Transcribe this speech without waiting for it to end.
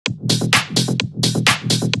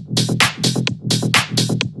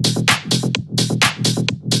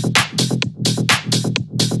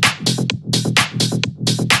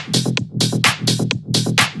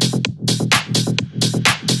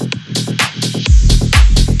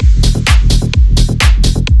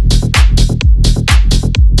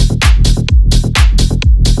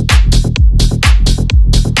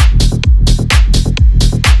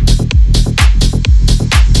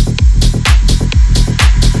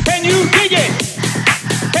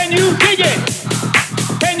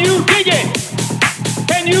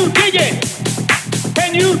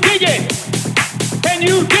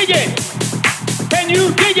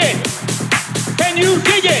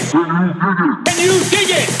Can you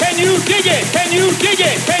dig it? Can you dig it? Can you dig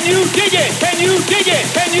it? Can you dig it? Can you dig it?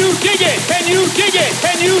 Can you dig it? Can you dig it?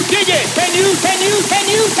 Can you dig it? Can you can you can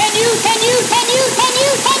you can you can you can you can you can you can you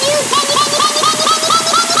dig it?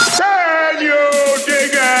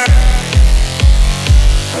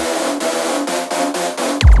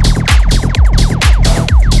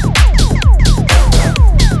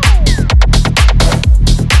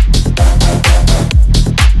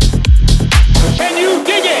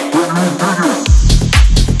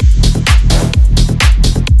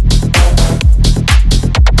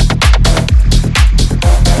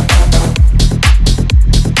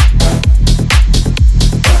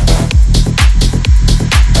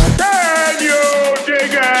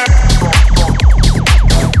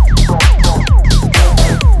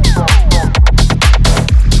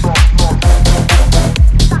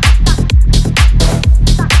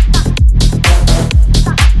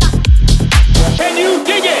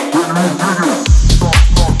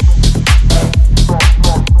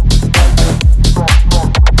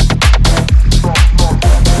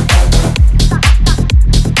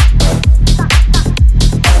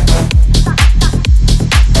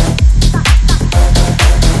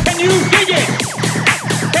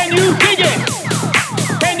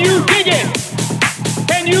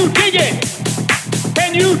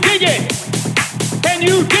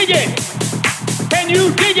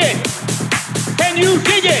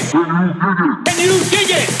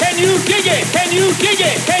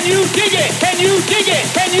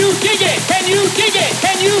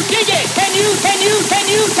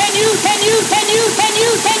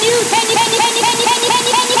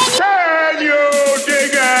 you